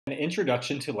An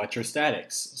introduction to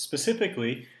electrostatics.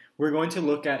 Specifically, we're going to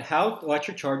look at how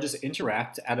electric charges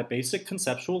interact at a basic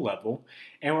conceptual level,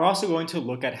 and we're also going to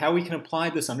look at how we can apply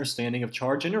this understanding of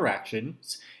charge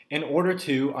interactions in order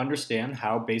to understand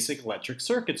how basic electric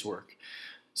circuits work.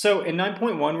 So in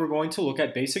 9.1, we're going to look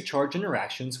at basic charge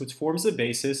interactions, which forms the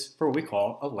basis for what we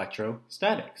call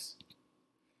electrostatics.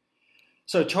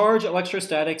 So charge,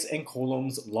 electrostatics, and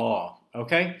Coulomb's law.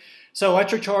 Okay, so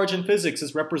electric charge in physics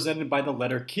is represented by the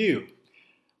letter Q.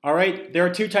 All right, there are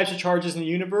two types of charges in the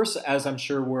universe, as I'm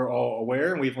sure we're all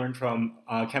aware, and we've learned from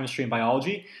chemistry and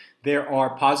biology. There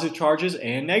are positive charges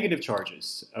and negative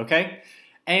charges. Okay,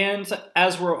 and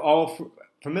as we're all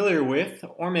familiar with,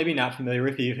 or maybe not familiar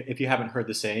with if you haven't heard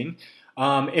the saying,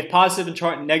 if positive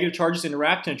and negative charges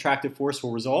interact, an attractive force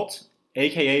will result,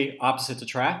 aka opposites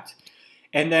attract.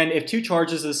 And then if two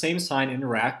charges of the same sign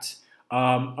interact,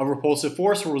 a repulsive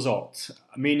force will result,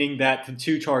 meaning that the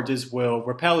two charges will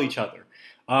repel each other.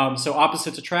 So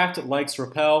opposites attract, likes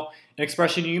repel, an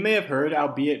expression you may have heard,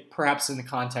 albeit perhaps in the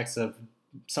context of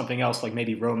something else like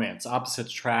maybe romance.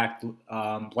 Opposites attract,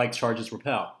 likes charges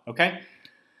repel, okay?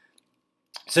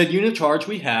 So the unit of charge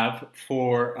we have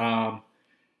for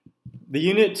the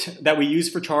unit that we use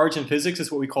for charge in physics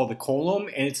is what we call the Coulomb,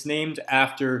 and it's named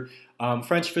after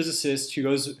French physicist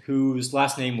whose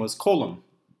last name was Coulomb.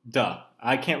 Duh.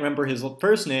 I can't remember his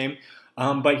first name,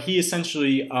 but he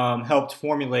essentially helped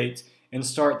formulate and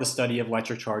start the study of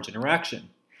electric charge interaction.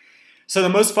 So the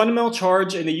most fundamental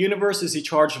charge in the universe is the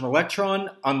charge of an electron,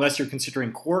 unless you're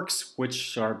considering quarks,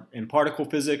 which are in particle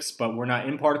physics, but we're not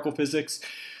in particle physics.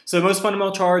 So the most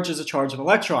fundamental charge is a charge of an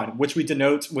electron, which we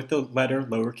denote with the letter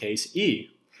lowercase e.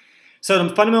 So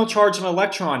the fundamental charge of an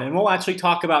electron, and we'll actually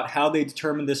talk about how they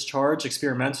determine this charge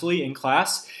experimentally in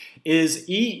class, is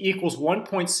E equals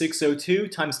 1.602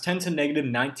 times 10 to the negative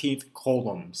 19th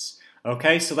coulombs.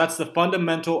 Okay, so that's the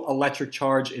fundamental electric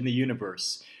charge in the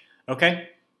universe. Okay,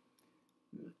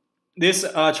 this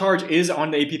charge is on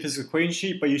the AP Physics equation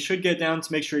sheet, but you should get down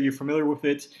to make sure you're familiar with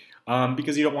it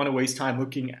because you don't want to waste time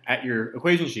looking at your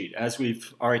equation sheet, as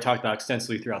we've already talked about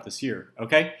extensively throughout this year.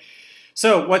 Okay.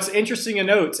 So what's interesting to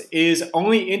note is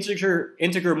only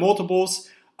integer multiples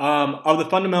of the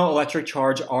fundamental electric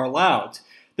charge are allowed.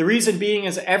 The reason being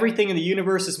is everything in the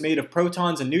universe is made of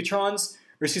protons and neutrons,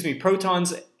 or excuse me,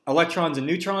 protons, electrons, and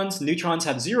neutrons. Neutrons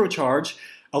have zero charge.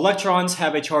 Electrons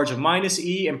have a charge of minus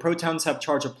E, and protons have a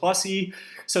charge of plus E.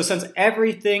 So since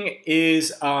everything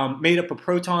is made up of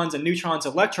protons and neutrons,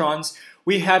 electrons,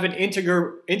 we have an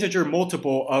integer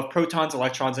multiple of protons,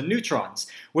 electrons, and neutrons,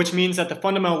 which means that the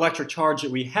fundamental electric charge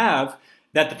that we have,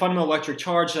 that the fundamental electric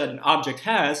charge that an object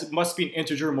has, must be an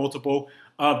integer multiple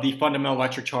of the fundamental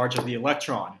electric charge of the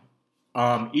electron,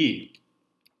 E.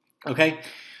 Okay?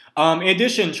 In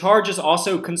addition, charge is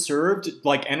also conserved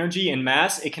like energy and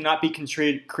mass. It cannot be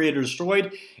created or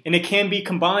destroyed, and it can be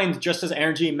combined just as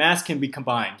energy and mass can be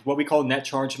combined, what we call net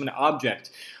charge of an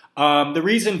object. The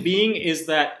reason being is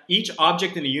that each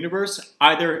object in the universe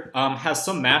either has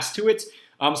some mass to it.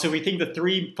 So if we think the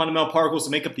three fundamental particles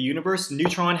that make up the universe,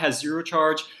 neutron has zero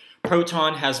charge,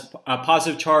 proton has a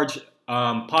positive charge,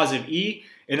 positive E,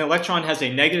 and electron has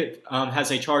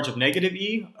a charge of negative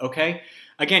E. Okay.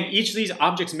 Again, each of these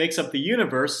objects makes up the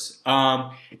universe,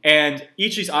 and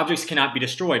each of these objects cannot be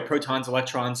destroyed, protons,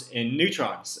 electrons, and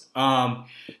neutrons.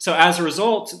 So as a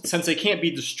result, since they can't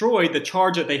be destroyed, the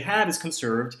charge that they have is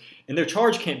conserved, and their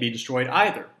charge can't be destroyed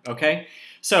either, okay?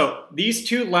 So these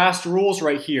two last rules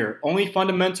right here, only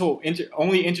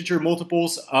integer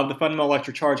multiples of the fundamental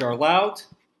electric charge are allowed.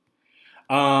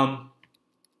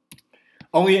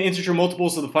 Only integer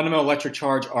multiples of the fundamental electric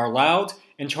charge are allowed,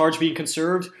 and charge being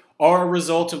conserved are a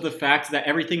result of the fact that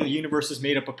everything in the universe is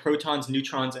made up of protons,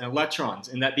 neutrons, and electrons,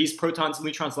 and that these protons,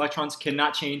 neutrons, electrons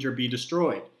cannot change or be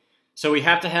destroyed. So we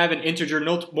have to have an integer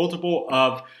multiple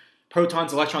of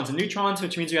protons, electrons, and neutrons,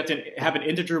 which means we have to have an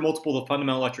integer multiple of the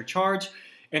fundamental electric charge,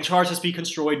 and charge has to be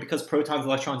destroyed because protons,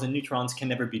 electrons, and neutrons can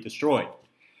never be destroyed.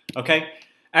 Okay?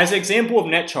 As an example of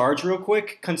net charge, real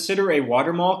quick, consider a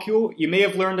water molecule. You may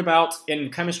have learned about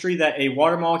in chemistry that a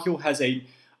water molecule has a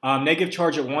negative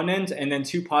charge at one end and then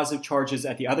two positive charges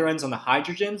at the other ends on the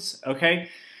hydrogens, okay?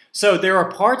 So there are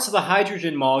parts of the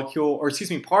hydrogen molecule, or excuse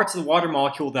me, parts of the water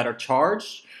molecule that are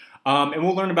charged, and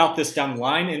we'll learn about this down the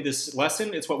line in this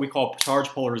lesson. It's what we call charge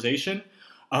polarization.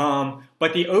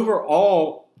 But the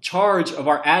overall charge of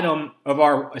our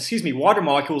water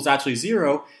molecule is actually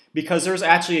zero because there's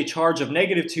actually a charge of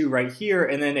 -2 right here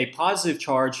and then a positive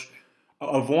charge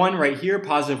of 1 right here,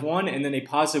 positive 1, and then a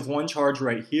positive 1 charge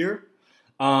right here.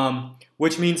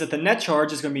 Which means that the net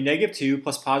charge is going to be -2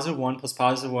 plus +1 plus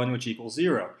 +1, which equals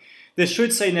 0. this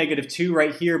should say -2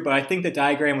 right here, but I think the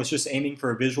diagram was just aiming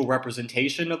for a visual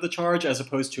representation of the charge as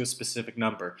opposed to a specific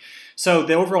number. So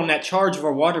the overall net charge of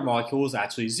our water molecule is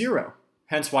actually 0,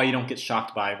 hence why you don't get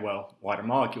shocked by, well, water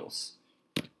molecules.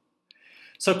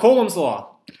 So Coulomb's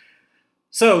law.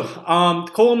 So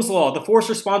Coulomb's law, the force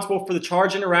responsible for the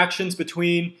charge interactions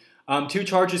between two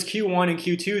charges Q1 and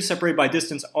Q2 separated by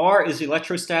distance r is the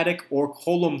electrostatic or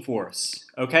Coulomb force.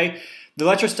 Okay, the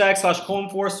electrostatic / Coulomb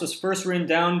force was first written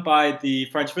down by the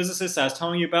French physicist I was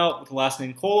telling you about with the last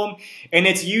name Coulomb, and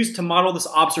it's used to model this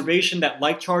observation that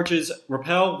like charges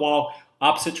repel while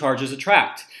opposite charges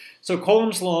attract. So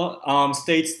Coulomb's law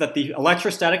states that the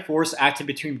electrostatic force acting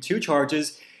between two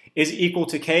charges is equal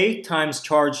to K times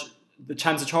the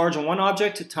charge on one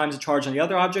object times the charge on the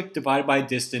other object divided by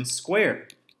distance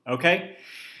squared. Okay,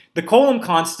 the Coulomb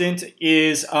constant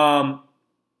is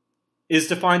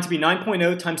defined to be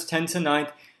 9.0 times 10 to the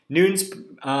 9th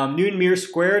Newton meters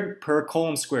squared per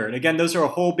Coulomb squared. Again, those are a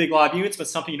whole big lot of units, but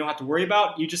something you don't have to worry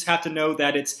about. You just have to know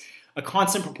that it's a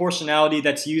constant proportionality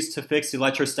that's used to fix the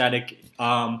electrostatic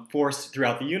force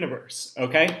throughout the universe.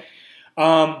 Okay,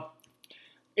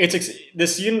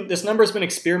 this number has been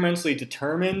experimentally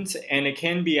determined, and it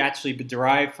can be actually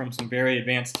derived from some very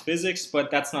advanced physics,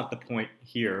 but that's not the point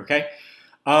here, okay?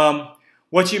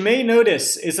 What you may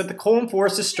notice is that the Coulomb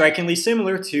force is strikingly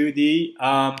similar to the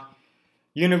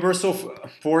universal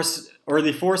force, or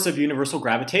the force of universal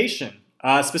gravitation.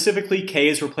 Specifically, K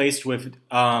is replaced with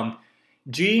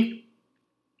G,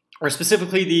 or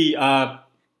specifically the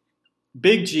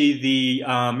big G, the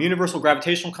universal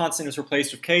gravitational constant, is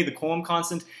replaced with K, the Coulomb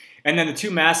constant, and then the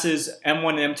two masses,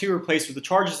 M1 and M2, are replaced with the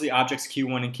charges of the objects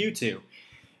Q1 and Q2.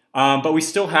 But we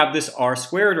still have this R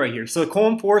squared right here. So the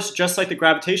Coulomb force, just like the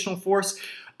gravitational force,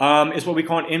 is what we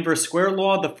call an inverse square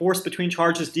law. The force between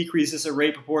charges decreases at a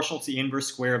rate proportional to the inverse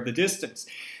square of the distance.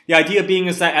 The idea being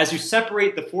is that as you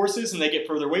separate the forces and they get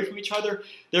further away from each other,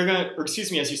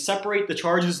 as you separate the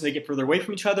charges and they get further away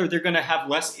from each other, they're going to have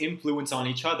less influence on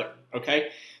each other, okay?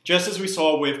 Just as we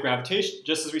saw with gravitation,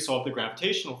 just as we saw with the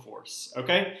gravitational force,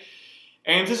 okay?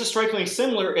 And this is strikingly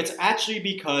similar. It's actually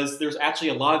because there's actually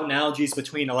a lot of analogies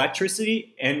between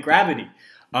electricity and gravity.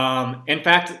 In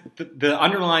fact, the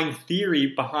underlying theory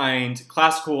behind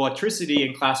classical electricity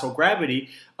and classical gravity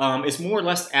is more or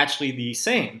less actually the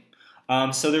same.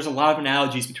 So there's a lot of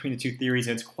analogies between the two theories,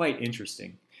 and it's quite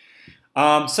interesting.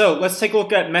 So let's take a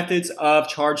look at methods of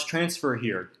charge transfer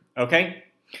here, okay?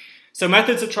 So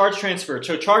methods of charge transfer.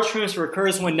 So charge transfer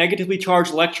occurs when negatively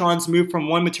charged electrons move from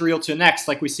one material to the next,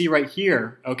 like we see right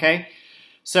here, okay?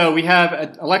 So we have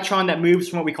an electron that moves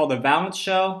from what we call the valence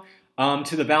shell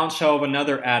to the valence shell of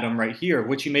another atom right here,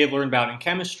 which you may have learned about in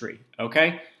chemistry,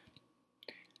 okay?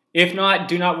 If not,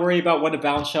 do not worry about what a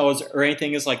valence shell is or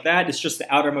anything is like that. It's just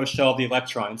the outermost shell of the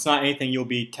electron. It's not anything you'll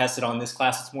be tested on in this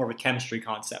class. It's more of a chemistry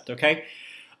concept, okay?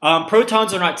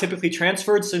 Protons are not typically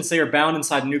transferred since they are bound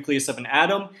inside the nucleus of an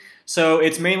atom. So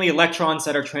it's mainly electrons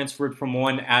that are transferred from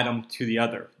one atom to the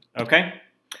other, okay?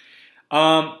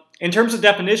 In terms of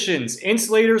definitions,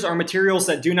 insulators are materials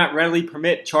that do not readily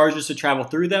permit charges to travel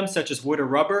through them, such as wood or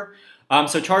rubber.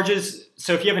 So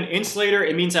if you have an insulator,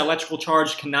 it means that electrical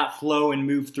charge cannot flow and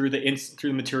move through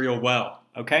the material well,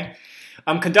 okay?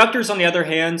 Conductors, on the other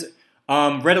hand,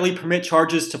 readily permit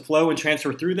charges to flow and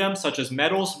transfer through them, such as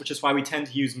metals, which is why we tend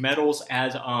to use metals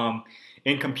as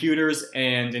in computers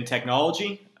and in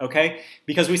technology, okay?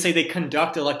 Because we say they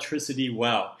conduct electricity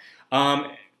well.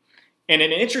 And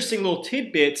an interesting little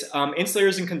tidbit,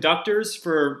 insulators and conductors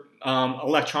for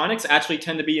electronics actually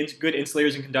tend to be good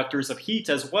insulators and conductors of heat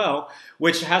as well,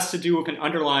 which has to do with an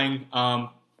underlying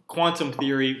quantum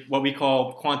theory, what we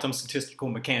call quantum statistical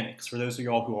mechanics, for those of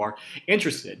y'all who are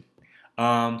interested.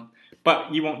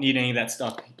 But you won't need any of that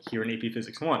stuff here in AP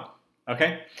Physics 1,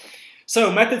 okay?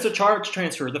 So methods of charge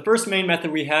transfer. The first main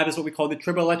method we have is what we call the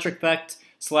triboelectric effect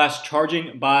 /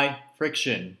 charging by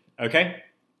friction, okay?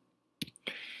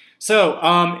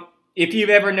 So if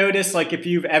you've ever noticed, like if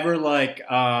you've ever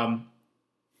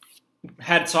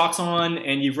had socks on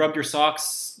and you've rubbed your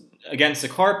socks against the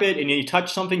carpet and you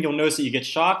touch something, you'll notice that you get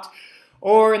shocked.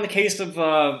 Or in the case of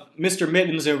Mr.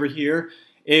 Mittens over here,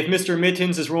 if Mr.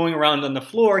 Mittens is rolling around on the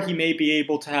floor, he may be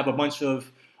able to have a bunch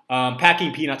of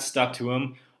packing peanuts stuck to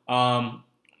him,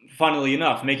 funnily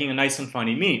enough, making a nice and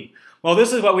funny meme. Well,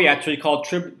 this is what we actually call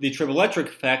the triboelectric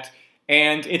effect,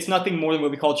 and it's nothing more than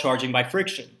what we call charging by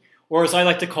friction, or as I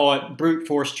like to call it, brute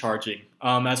force charging,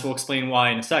 as we'll explain why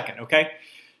in a second, okay?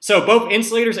 So both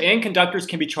insulators and conductors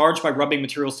can be charged by rubbing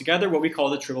materials together, what we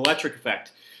call the triboelectric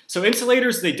effect. So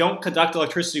insulators, they don't conduct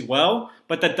electricity well,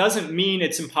 but that doesn't mean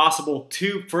it's impossible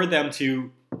for them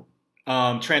to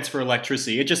transfer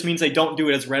electricity. It just means they don't do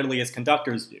it as readily as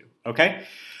conductors do, okay?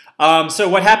 So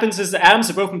what happens is the atoms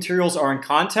of both materials are in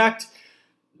contact,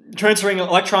 transferring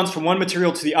electrons from one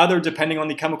material to the other depending on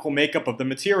the chemical makeup of the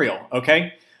material,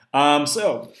 okay?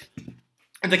 So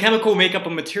the chemical makeup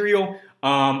of material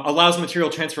allows the material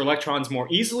to transfer electrons more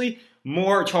easily.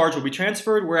 More charge will be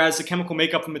transferred, whereas the chemical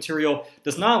makeup of the material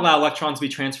does not allow electrons to be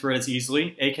transferred as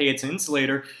easily, aka it's an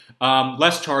insulator.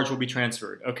 Less charge will be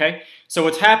transferred, okay? So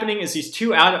what's happening is these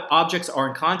two objects are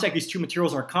in contact, these two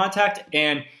materials are in contact,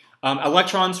 and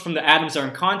electrons from the atoms that are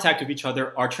in contact with each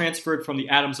other are transferred from the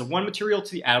atoms of one material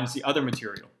to the atoms of the other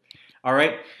material. All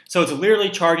right, so it's literally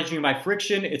charging by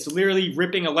friction. It's literally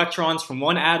ripping electrons from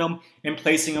one atom and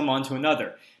placing them onto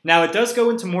another. Now it does go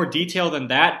into more detail than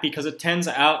that because it turns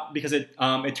out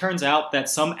that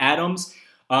some atoms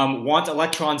want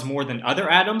electrons more than other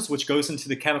atoms, which goes into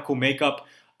the chemical makeup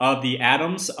of the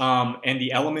atoms and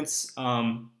the elements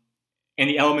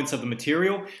of the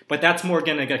material. But that's more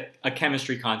again like a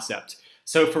chemistry concept.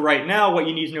 So for right now, what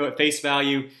you need to know at face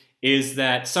value is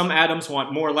that some atoms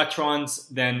want more electrons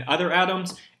than other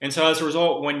atoms, and so as a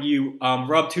result, when you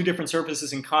rub two different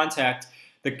surfaces in contact,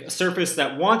 the surface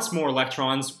that wants more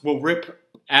electrons will rip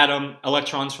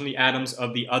electrons from the atoms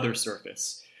of the other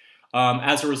surface.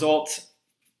 As a result,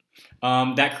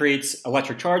 that creates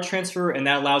electric charge transfer, and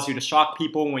that allows you to shock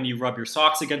people when you rub your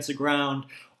socks against the ground,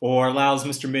 or allows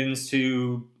Mr. Mittens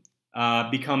to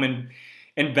become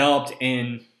enveloped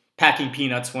in packing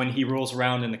peanuts when he rolls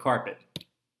around in the carpet.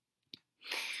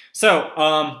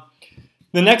 So,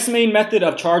 the next main method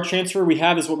of charge transfer we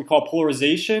have is what we call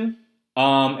polarization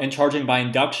and charging by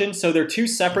induction. So they're two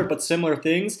separate but similar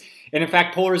things. And in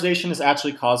fact, polarization is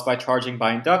actually caused by charging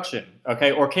by induction,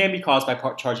 okay, or can be caused by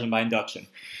charging by induction.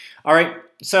 All right,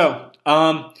 so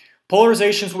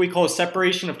polarization is what we call a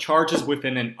separation of charges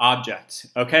within an object,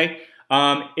 okay?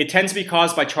 It tends to be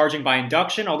caused by charging by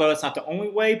induction, although that's not the only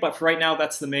way, but for right now,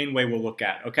 that's the main way we'll look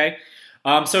at, okay?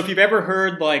 So if you've ever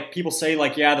heard like people say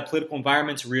like, yeah, the political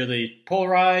environment's really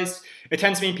polarized, it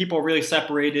tends to mean people are really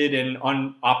separated and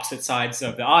on opposite sides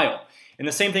of the aisle. And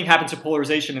the same thing happens to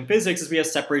polarization in physics, as we have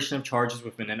separation of charges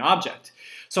within an object.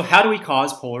 So how do we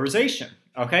cause polarization?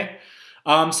 Okay,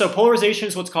 so polarization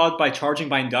is what's caused by charging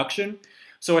by induction.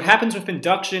 So what happens with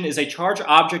induction is a charged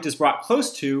object is brought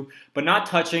close to, but not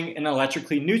touching, an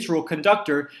electrically neutral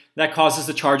conductor that causes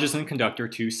the charges in the conductor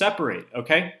to separate,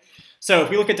 okay? So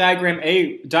if we look at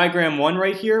diagram 1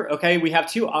 right here, okay, we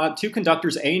have two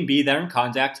conductors A and B that are in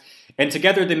contact, and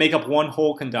together they make up one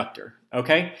whole conductor,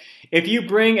 okay? If you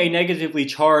bring a negatively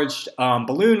charged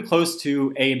balloon close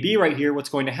to A and B right here, what's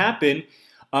going to happen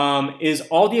is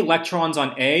all the electrons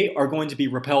on A are going to be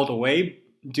repelled away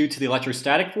due to the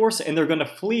electrostatic force, and they're going to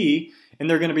flee, and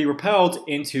they're going to be repelled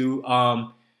into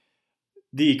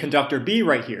the conductor B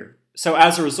right here. So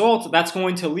as a result, that's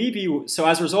going to leave you, so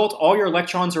as a result, all your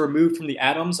electrons are removed from the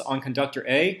atoms on conductor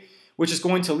A, which is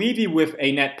going to leave you with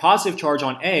a net positive charge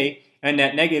on A and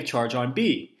net negative charge on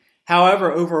B.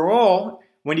 However, overall,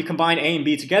 when you combine A and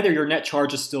B together, your net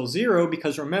charge is still 0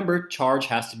 because remember, charge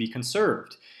has to be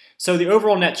conserved. So the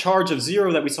overall net charge of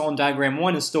 0 that we saw in diagram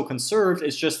 1 is still conserved,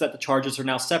 it's just that the charges are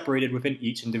now separated within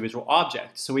each individual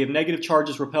object. So we have negative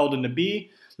charges repelled into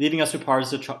B, leaving us with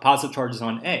positive charges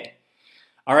on A.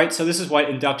 All right, so this is what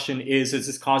induction is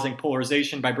it's causing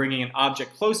polarization by bringing an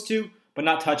object close to, but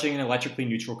not touching an electrically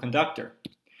neutral conductor.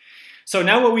 So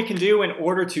now what we can do in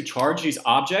order to charge these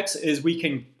objects is we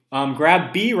can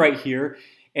grab B right here,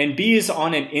 and B is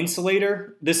on an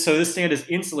insulator. So this stand is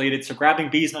insulated, so grabbing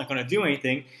B is not going to do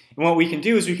anything. And what we can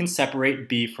do is we can separate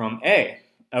B from A,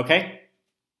 okay?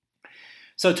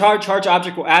 So charged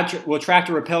object will attract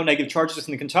or repel negative charges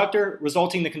within the conductor,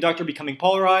 resulting in the conductor becoming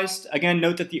polarized. Again,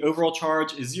 note that the overall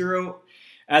charge is 0,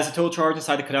 as the total charge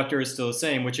inside the conductor is still the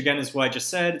same, which again is what I just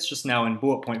said, it's just now in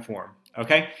bullet point form,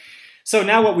 okay? So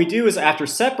now what we do is after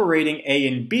separating A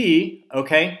and B,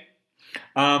 okay,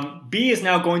 B is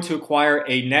now going to acquire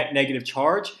a net negative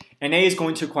charge, and A is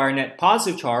going to acquire a net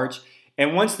positive charge,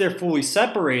 and once they're fully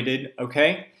separated,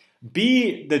 okay,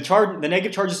 the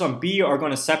negative charges on B are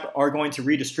going to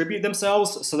redistribute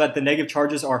themselves so that the negative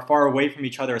charges are far away from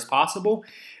each other as possible.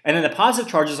 And then the positive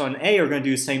charges on A are going to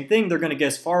do the same thing. They're going to get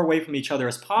as far away from each other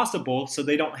as possible so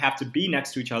they don't have to be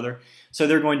next to each other. So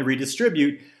they're going to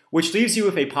redistribute, which leaves you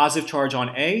with a positive charge on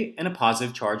A and a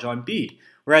positive charge on B,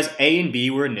 whereas A and B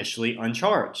were initially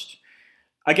uncharged.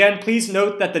 Again, please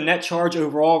note that the net charge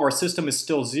overall of our system is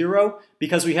still 0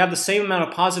 because we have the same amount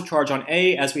of positive charge on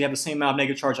A as we have the same amount of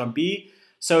negative charge on B.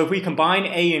 So if we combine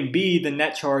A and B, the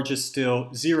net charge is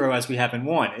still 0 as we have in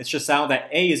 1. It's just now that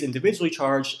A is individually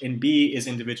charged and B is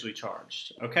individually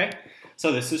charged, okay?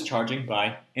 So this is charging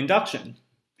by induction.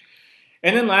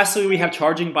 And then lastly, we have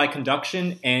charging by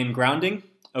conduction and grounding,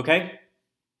 okay?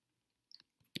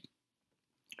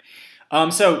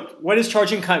 So what is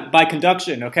charging by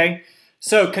conduction, okay?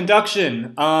 So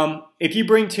conduction, if you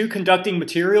bring two conducting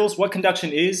materials, what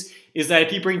conduction is that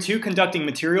if you bring two conducting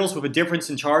materials with a difference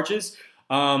in charges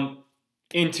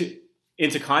into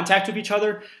contact with each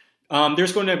other,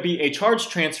 there's going to be a charge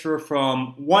transfer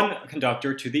from one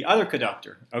conductor to the other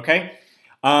conductor, okay?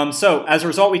 So as a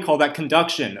result, we call that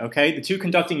conduction, okay? The two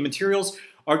conducting materials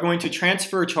are going to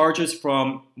transfer charges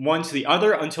from one to the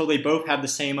other until they both have the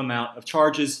same amount of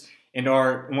charges and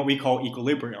are in what we call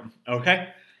equilibrium, okay?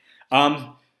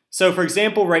 So for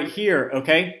example, right here,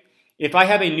 okay, if I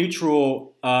have a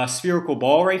neutral spherical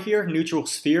ball right here, neutral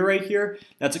sphere right here,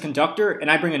 that's a conductor, and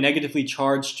I bring a negatively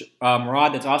charged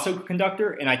rod that's also a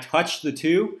conductor, and I touch the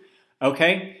two,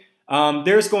 okay,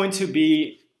 there's going to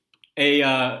be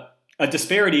a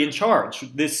disparity in charge.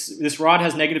 This rod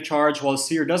has negative charge while the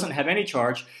sphere doesn't have any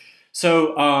charge.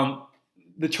 So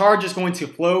the charge is going to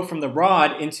flow from the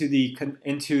rod into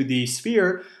the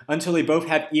sphere until they both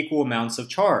have equal amounts of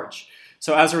charge.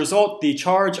 So as a result, the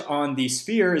charge on the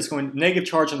sphere negative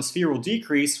charge on the sphere will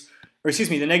decrease, or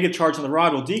excuse me, the negative charge on the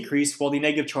rod will decrease while the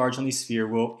negative charge on the sphere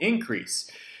will increase.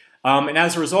 And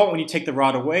as a result, when you take the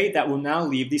rod away, that will now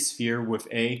leave the sphere with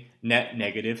a net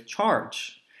negative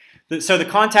charge. So the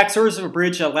contact serves as a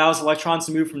bridge that allows electrons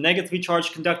to move from negatively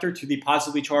charged conductor to the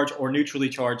positively charged or neutrally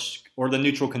charged, or the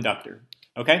neutral conductor,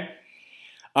 okay?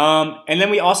 And then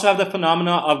we also have the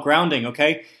phenomena of grounding,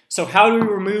 okay? So how do we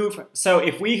remove, so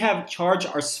if we have charge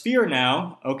our sphere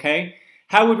now, okay,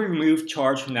 how would we remove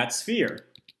charge from that sphere,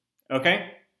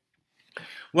 okay?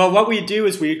 Well, what we do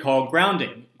is we call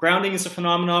grounding. Grounding is a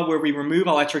phenomenon where we remove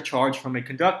electric charge from a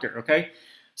conductor, okay?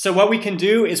 So what we can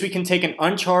do is we can take an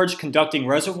uncharged conducting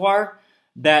reservoir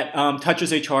that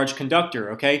touches a charged conductor,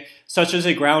 okay, such as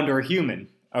a ground or a human,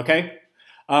 okay?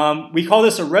 We call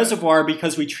this a reservoir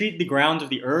because we treat the ground of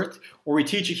the earth, or we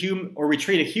treat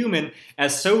a human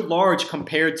as so large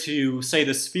compared to, say,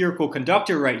 the spherical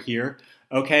conductor right here,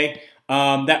 okay,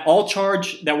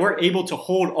 that we're able to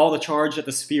hold all the charge that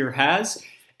the sphere has,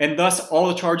 and thus all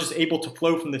the charge is able to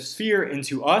flow from the sphere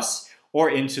into us or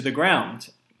into the ground.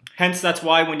 Hence, that's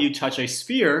why when you touch a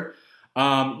sphere,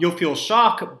 you'll feel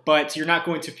shock, but you're not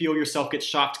going to feel yourself get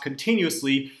shocked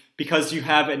continuously because you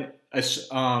have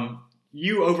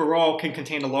you overall can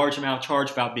contain a large amount of charge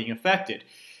without being affected.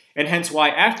 And hence why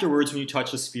afterwards when you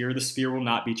touch the sphere will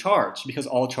not be charged because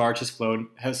all charge has flowed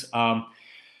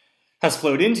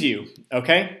into you,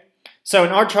 okay? So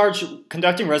an charged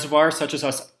conducting reservoir such as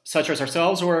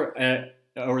ourselves or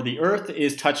the earth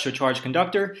is touched to a charged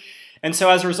conductor. And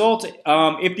so as a result,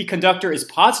 if the conductor is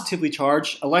positively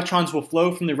charged, electrons will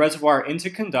flow from the reservoir into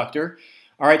conductor.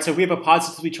 All right, so if we have a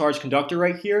positively charged conductor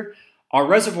right here, our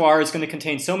reservoir is going to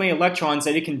contain so many electrons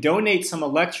that it can donate some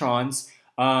electrons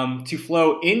to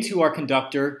flow into our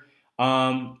conductor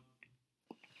and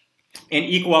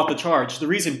equal out the charge. The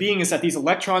reason being is that these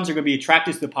electrons are going to be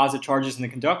attracted to the positive charges in the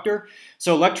conductor.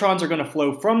 So electrons are going to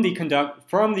flow from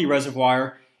the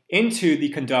reservoir into the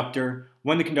conductor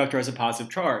when the conductor has a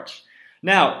positive charge.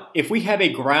 Now, if we have a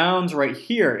ground right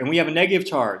here and we have a negative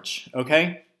charge,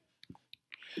 okay,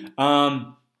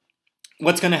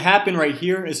 what's going to happen right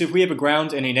here is if we have a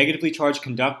ground and a negatively charged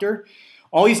conductor,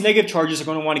 all these negative charges are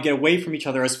going to want to get away from each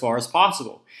other as far as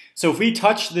possible. So if we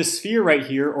touch this sphere right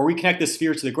here, or we connect this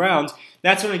sphere to the ground,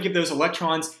 that's going to give those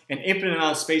electrons an infinite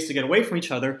amount of space to get away from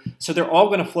each other, so they're all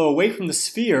going to flow away from the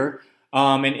sphere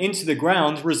and into the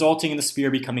ground, resulting in the sphere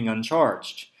becoming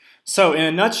uncharged. So in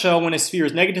a nutshell, when a sphere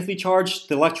is negatively charged,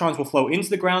 the electrons will flow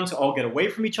into the ground to all get away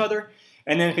from each other,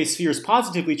 and then if a sphere is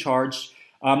positively charged,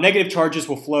 negative charges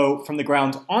will flow from the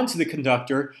ground onto the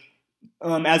conductor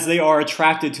as they are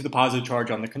attracted to the positive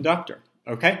charge on the conductor,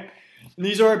 okay? And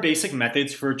these are our basic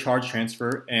methods for charge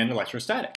transfer and electrostatics.